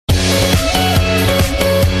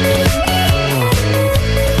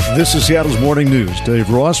This is Seattle's Morning News.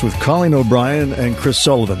 Dave Ross with Colleen O'Brien and Chris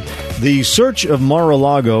Sullivan. The search of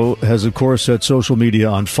Mar-a-Lago has, of course, set social media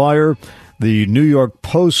on fire. The New York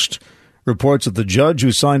Post reports that the judge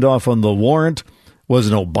who signed off on the warrant was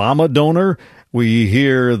an Obama donor. We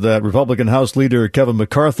hear that Republican House Leader Kevin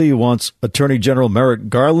McCarthy wants Attorney General Merrick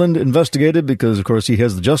Garland investigated because, of course, he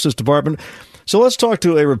has the Justice Department. So let's talk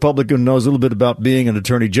to a Republican who knows a little bit about being an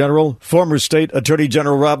attorney general, former state Attorney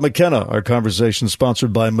General Rob McKenna. Our conversation is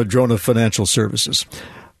sponsored by Madrona Financial Services.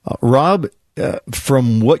 Rob,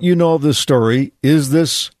 from what you know of this story, is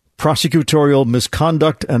this prosecutorial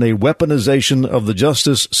misconduct and a weaponization of the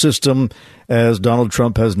justice system, as Donald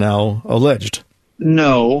Trump has now alleged?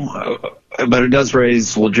 No, but it does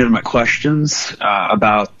raise legitimate questions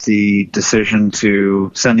about the decision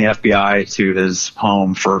to send the FBI to his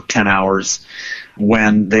home for 10 hours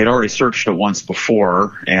when they'd already searched it once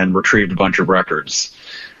before and retrieved a bunch of records.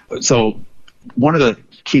 So one of the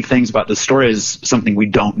key things about this story is something we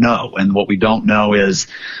don't know. And what we don't know is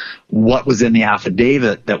what was in the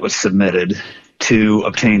affidavit that was submitted to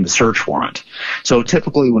obtain the search warrant. So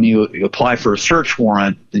typically when you apply for a search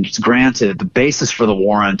warrant and it's granted, the basis for the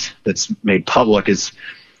warrant that's made public is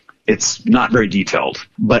it's not very detailed.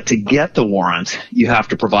 But to get the warrant, you have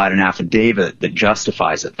to provide an affidavit that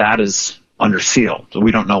justifies it. That is under seal. So we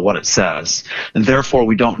don't know what it says. And therefore,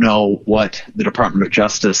 we don't know what the Department of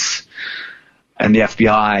Justice and the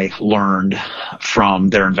FBI learned from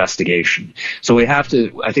their investigation. So I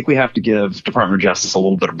think we have to give Department of Justice a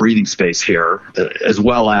little bit of breathing space here, as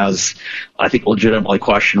well as, I think, legitimately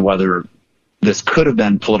question whether this could have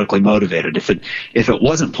been politically motivated. If it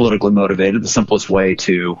wasn't politically motivated, the simplest way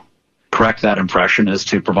to correct that impression is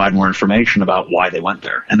to provide more information about why they went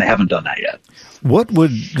there, and they haven't done that yet. What would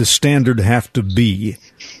the standard have to be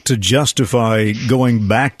to justify going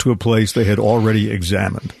back to a place they had already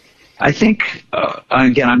examined? I think,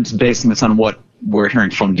 again, I'm basing this on what we're hearing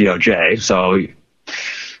from DOJ, so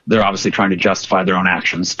they're obviously trying to justify their own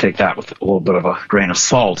actions. Take that with a little bit of a grain of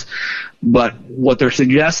salt. But what they're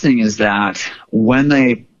suggesting is that when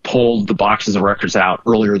they pulled the boxes of records out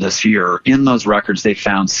earlier this year, in those records they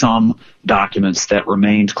found some documents that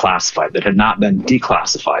remained classified, that had not been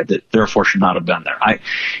declassified, that therefore should not have been there.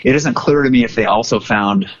 It isn't clear to me if they also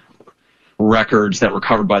found records that were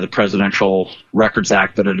covered by the Presidential Records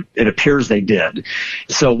Act, but it appears they did.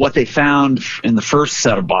 So what they found in the first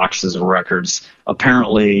set of boxes of records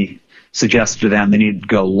apparently suggested to them they need to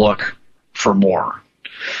go look for more.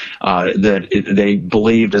 They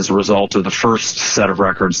believed as a result of the first set of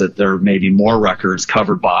records that there may be more records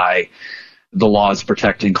covered by the laws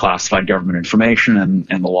protecting classified government information and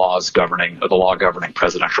the law governing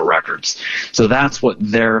presidential records. So that's what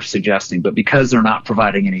they're suggesting. But because they're not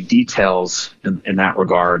providing any details in that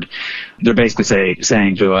regard, they're basically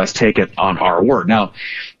saying to us, take it on our word. Now,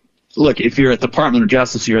 look, if you're at the Department of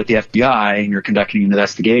Justice, you're at the FBI, and you're conducting an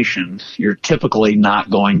investigation, you're typically not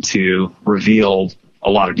going to reveal a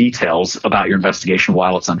lot of details about your investigation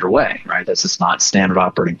while it's underway, right? That's just not standard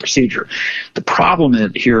operating procedure. The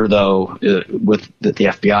problem here, though, with that the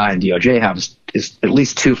FBI and DOJ have is at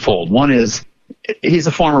least twofold. One is he's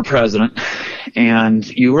a former president, and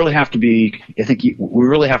we really have to be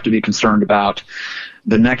concerned about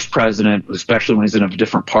the next president, especially when he's in a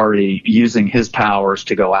different party, using his powers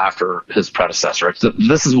to go after his predecessor. So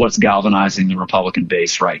this is what's galvanizing the Republican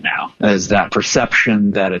base right now, is that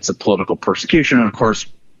perception that it's a political persecution. And of course,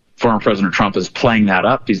 former President Trump is playing that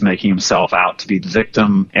up. He's making himself out to be the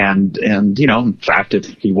victim. And in fact,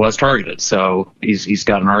 he was targeted. So he's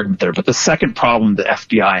got an argument there. But the second problem the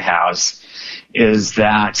FBI has is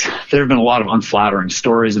that there have been a lot of unflattering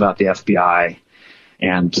stories about the FBI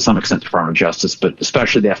and to some extent the Department of Justice, but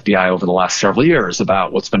especially the FBI over the last several years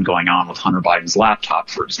about what's been going on with Hunter Biden's laptop,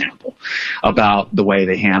 for example, about the way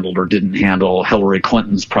they handled or didn't handle Hillary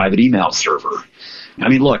Clinton's private email server. I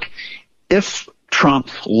mean, look, if Trump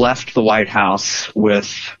left the White House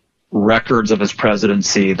with records of his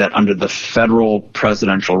presidency that under the Federal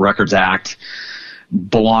Presidential Records Act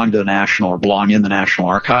belong in the National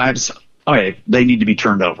Archives, okay, they need to be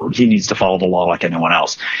turned over. He needs to follow the law like anyone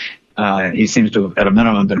else. He seems to have, at a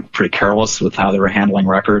minimum, been pretty careless with how they were handling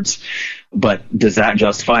records. But does that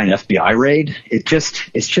justify an FBI raid? It's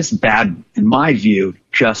just bad, in my view,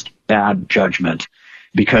 just bad judgment,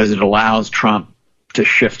 because it allows Trump to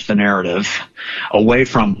shift the narrative away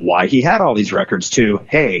from why he had all these records to,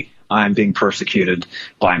 hey, I'm being persecuted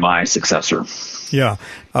by my successor. Yeah.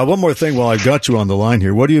 One more thing while I've got you on the line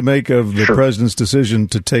here. What do you make of the president's decision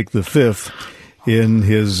to take the fifth in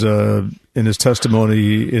his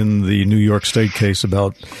testimony in the New York State case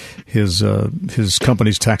about his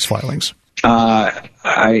company's tax filings?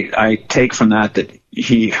 I take from that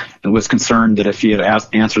he was concerned that if he had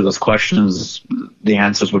answered those questions, the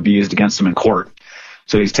answers would be used against him in court.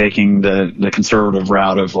 So he's taking the conservative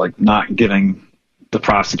route of like not giving the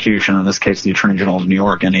prosecution, in this case the Attorney General of New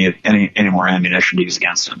York, any more ammunition to use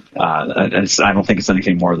against him. I don't think it's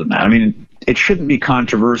anything more than that. I mean, it shouldn't be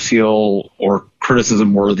controversial or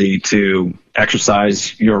criticism worthy to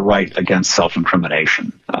exercise your right against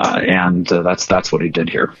self-incrimination, and that's what he did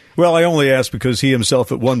here. Well, I only asked because he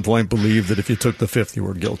himself at one point believed that if you took the fifth, you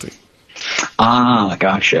were guilty. Ah,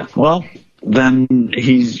 gotcha. Well, then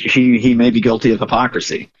he may be guilty of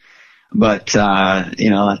hypocrisy. But,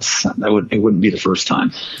 it wouldn't be the first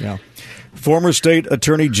time. Yeah. Former State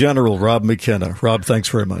Attorney General Rob McKenna. Rob, thanks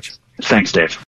very much. Thanks, Dave.